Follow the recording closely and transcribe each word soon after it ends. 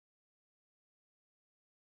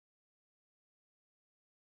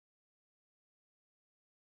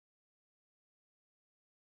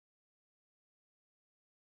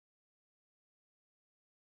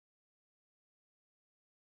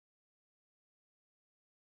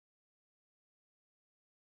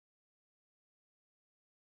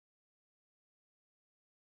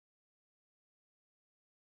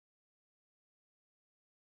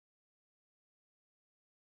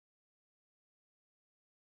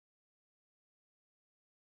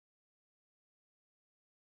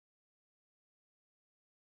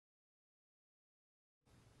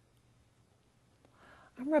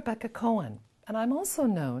I'm Rebecca Cohen, and I'm also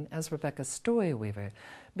known as Rebecca Storyweaver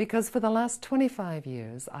because for the last 25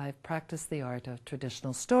 years I've practiced the art of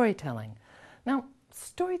traditional storytelling. Now,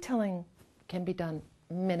 storytelling can be done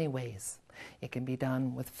many ways. It can be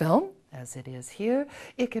done with film, as it is here.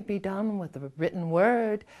 It can be done with the written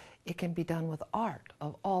word. It can be done with art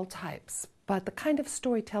of all types. But the kind of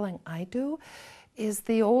storytelling I do is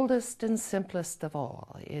the oldest and simplest of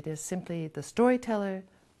all. It is simply the storyteller,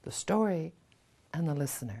 the story, and the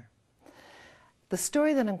listener. The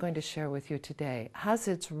story that I'm going to share with you today has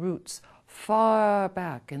its roots far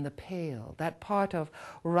back in the Pale, that part of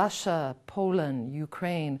Russia, Poland,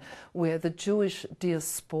 Ukraine, where the Jewish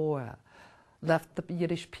diaspora left the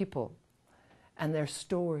Yiddish people, and their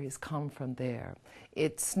stories come from there.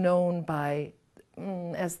 It's known by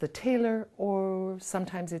as the tailor, or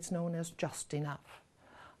sometimes it's known as just enough.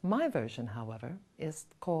 My version, however, is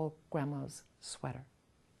called Grandma's Sweater.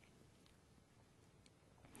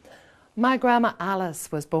 My Grandma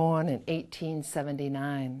Alice was born in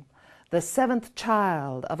 1879, the seventh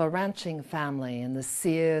child of a ranching family in the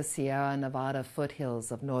Sierra Nevada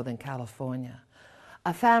foothills of Northern California,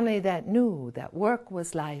 a family that knew that work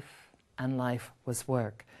was life and life was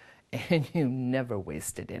work, and you never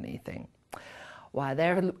wasted anything.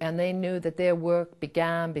 And they knew that their work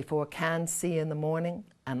began before can't see in the morning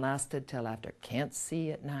and lasted till after can't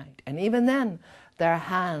see at night. And even then, their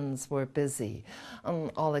hands were busy,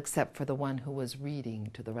 all except for the one who was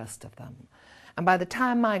reading to the rest of them. And by the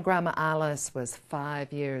time my Grandma Alice was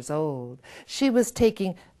 5 years old, she was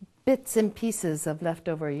taking bits and pieces of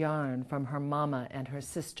leftover yarn from her mama and her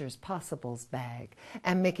sister's possibles bag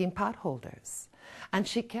and making potholders. And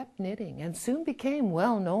she kept knitting and soon became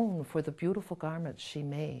well known for the beautiful garments she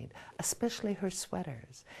made, especially her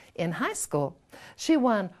sweaters. In high school, she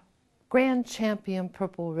won Grand Champion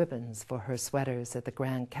purple ribbons for her sweaters at the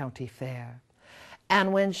Grand County Fair.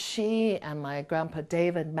 And when she and my Grandpa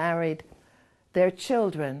David married, their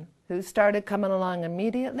children, who started coming along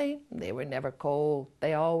immediately, they were never cold.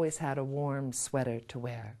 They always had a warm sweater to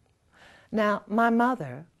wear. Now, my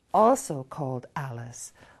mother, also called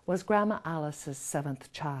Alice, was Grandma Alice's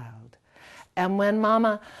seventh child. And when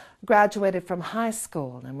Mama graduated from high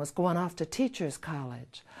school and was going off to teacher's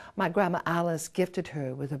college, my Grandma Alice gifted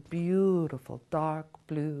her with a beautiful dark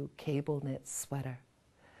blue cable knit sweater.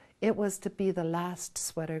 It was to be the last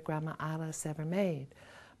sweater Grandma Alice ever made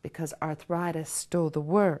because arthritis stole the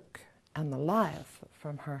work and the life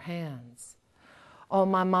from her hands. Oh,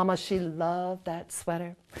 my mama, she loved that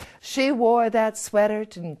sweater. She wore that sweater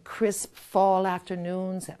in crisp fall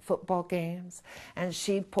afternoons at football games, and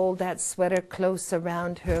she pulled that sweater close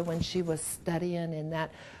around her when she was studying in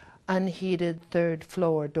that unheated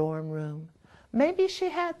third-floor dorm room. Maybe she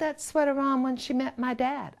had that sweater on when she met my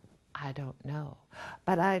dad. I don't know.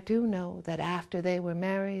 But I do know that after they were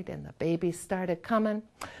married and the babies started coming,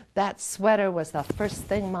 that sweater was the first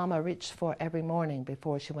thing Mama reached for every morning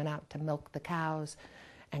before she went out to milk the cows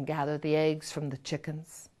and gather the eggs from the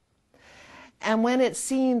chickens. And when it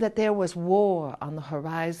seemed that there was war on the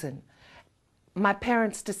horizon, my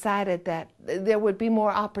parents decided that there would be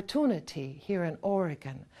more opportunity here in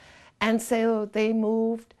Oregon. And so they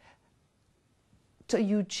moved to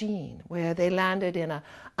Eugene, where they landed in an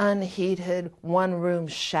unheated one-room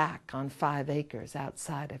shack on 5 acres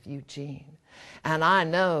outside of Eugene. And I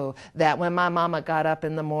know that when my mama got up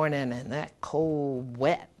in the morning in that cold,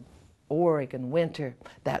 wet Oregon winter,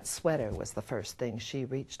 that sweater was the first thing she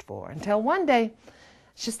reached for. Until one day,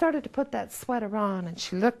 she started to put that sweater on, and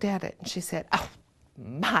she looked at it, and she said, "Oh,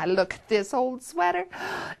 my, look at this old sweater.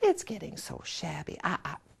 It's getting so shabby.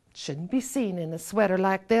 I shouldn't be seen in a sweater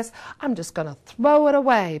like this. I'm just going to throw it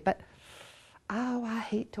away. But, oh, I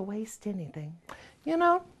hate to waste anything. You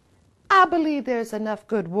know, I believe there's enough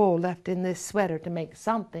good wool left in this sweater to make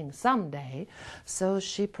something someday." So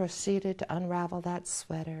she proceeded to unravel that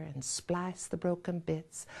sweater and splice the broken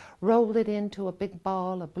bits, rolled it into a big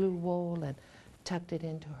ball of blue wool, and tucked it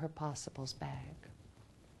into her possibles bag.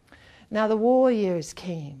 Now, the war years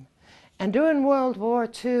came, and during World War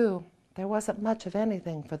II, there wasn't much of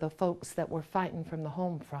anything for the folks that were fighting from the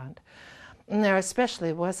home front. And there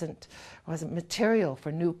especially wasn't material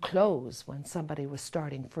for new clothes when somebody was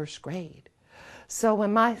starting first grade. So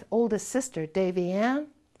when my oldest sister, Davy Ann,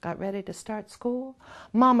 got ready to start school,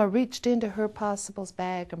 Mama reached into her possibles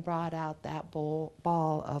bag and brought out that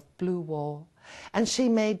ball of blue wool. And she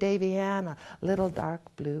made Davy Ann a little dark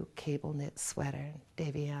blue cable knit sweater.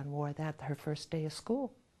 Davy Ann wore that her first day of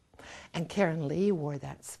school. And Karen Lee wore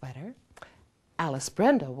that sweater. Alice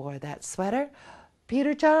Brenda wore that sweater.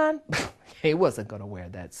 Peter John, he wasn't going to wear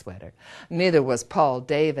that sweater. Neither was Paul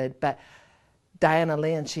David, but Diana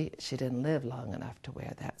Lynn, she didn't live long enough to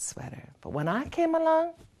wear that sweater. But when I came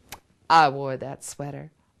along, I wore that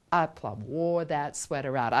sweater. I plumb wore that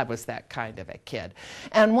sweater out. I was that kind of a kid.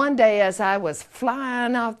 And one day as I was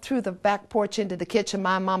flying out through the back porch into the kitchen,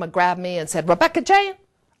 my mama grabbed me and said, "Rebecca Jane,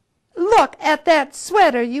 look at that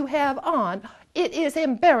sweater you have on. It is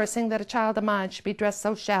embarrassing that a child of mine should be dressed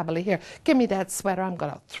so shabbily. Here, give me that sweater. I'm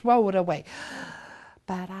going to throw it away."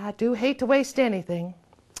 But I do hate to waste anything.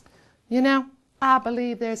 You know, I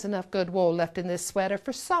believe there's enough good wool left in this sweater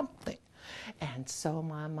for something. And so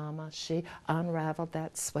my mama, she unraveled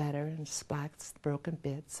that sweater and spliced the broken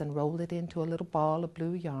bits and rolled it into a little ball of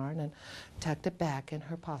blue yarn and tucked it back in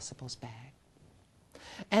her possibles bag.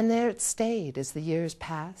 And there it stayed as the years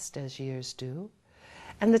passed, as years do.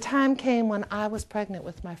 And the time came when I was pregnant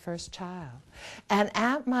with my first child. And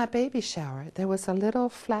at my baby shower, there was a little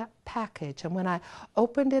flat package. And when I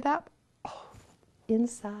opened it up,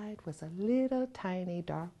 inside was a little tiny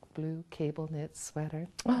dark blue cable knit sweater.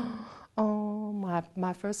 Oh,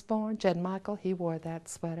 my firstborn, Jed Michael, he wore that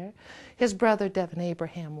sweater. His brother, Devin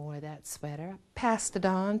Abraham, wore that sweater. I passed it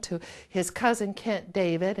on to his cousin, Kent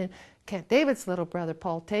David, and Kent David's little brother,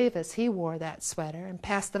 Paul Davis, he wore that sweater, and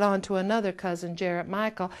passed it on to another cousin, Jarrett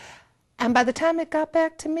Michael. And by the time it got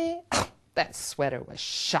back to me, that sweater was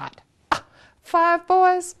shot. 5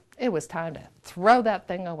 boys, it was time to throw that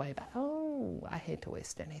thing away. But, oh, I hate to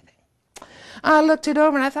waste anything. I looked it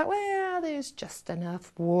over and I thought, well, there's just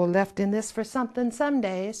enough wool left in this for something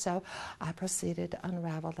someday. So I proceeded to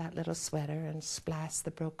unravel that little sweater and splice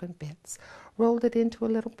the broken bits, rolled it into a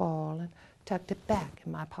little ball and tucked it back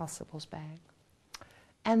in my possibles bag.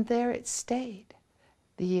 And there it stayed.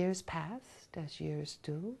 The years passed, as years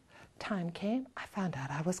do. Time came, I found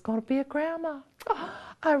out I was going to be a grandma.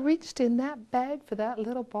 I reached in that bag for that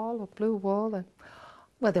little ball of blue wool, and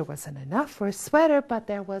well, there wasn't enough for a sweater, but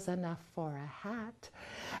there was enough for a hat.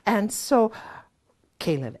 And so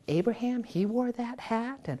Caleb Abraham, he wore that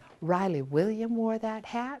hat, and Riley William wore that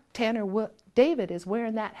hat. Tanner David is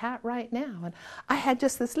wearing that hat right now. And I had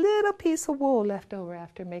just this little piece of wool left over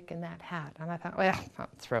after making that hat. And I thought, well, I'll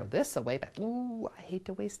throw this away, but ooh, I hate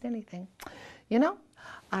to waste anything. You know,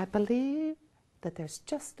 I believe that there's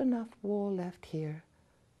just enough wool left here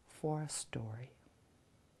for a story.